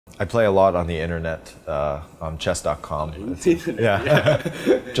I play a lot on the internet, on chess.com. Yeah,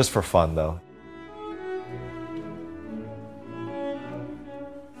 just for fun though.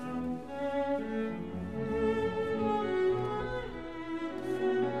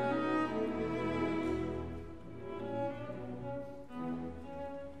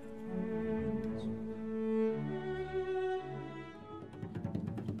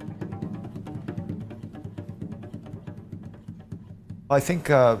 I think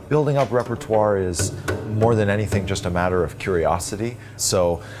building up repertoire is more than anything just a matter of curiosity.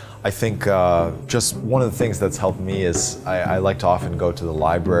 So I think just one of the things that's helped me is I like to often go to the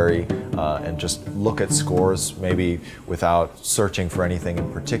library and just look at scores, maybe without searching for anything in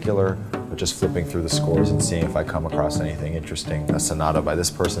particular, but just flipping through the scores and seeing if I come across anything interesting. A sonata by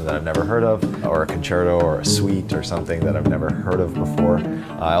this person that I've never heard of, or a concerto or a suite or something that I've never heard of before.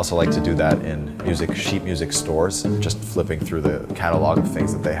 I also like to do that in sheet music stores, just flipping through the catalog of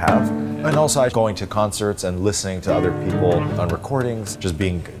things that they have. And also going to concerts and listening to other people on recordings, just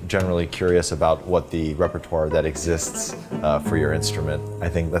being generally curious about what the repertoire that exists for your instrument. I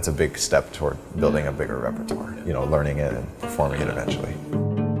think that's a big step toward building a bigger repertoire, you know, learning it and performing it eventually.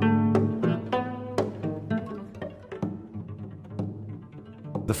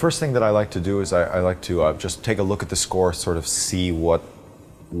 The first thing that I like to do is I like to just take a look at the score, sort of see what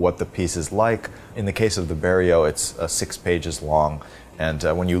the piece is like. In the case of the Barrio, it's 6 pages long, and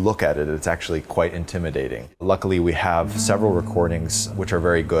when you look at it, it's actually quite intimidating. Luckily, we have several recordings which are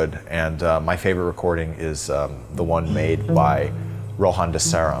very good, and my favorite recording is the one made by Rohan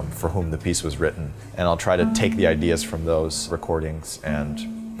Dasaram, for whom the piece was written. And I'll try to take the ideas from those recordings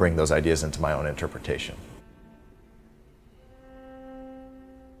and bring those ideas into my own interpretation.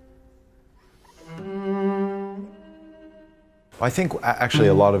 I think actually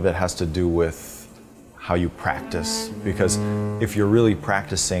a lot of it has to do with how you practice, because if you're really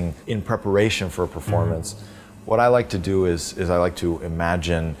practicing in preparation for a performance, what I like to do is I like to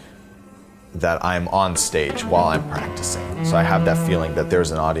imagine that I'm on stage while I'm practicing. So I have that feeling that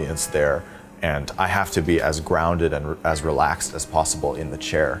there's an audience there, and I have to be as grounded and as relaxed as possible in the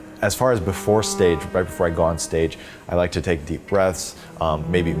chair. As far as before stage, right before I go on stage, I like to take deep breaths,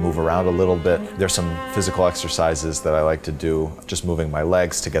 maybe move around a little bit. There's some physical exercises that I like to do, just moving my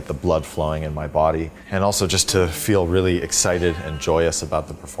legs to get the blood flowing in my body, and also just to feel really excited and joyous about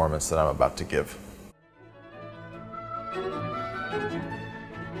the performance that I'm about to give.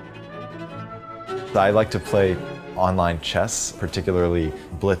 I like to play online chess, particularly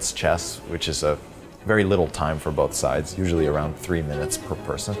blitz chess, which is a very little time for both sides, usually around 3 minutes per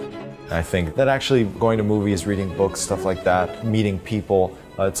person. And I think that actually going to movies, reading books, stuff like that, meeting people,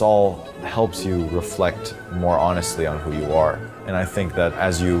 it's all helps you reflect more honestly on who you are. And I think that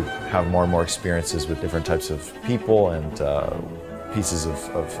as you have more and more experiences with different types of people and pieces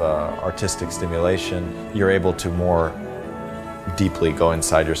of artistic stimulation, you're able to more deeply go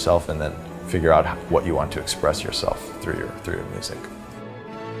inside yourself and then figure out what you want to express yourself through your music.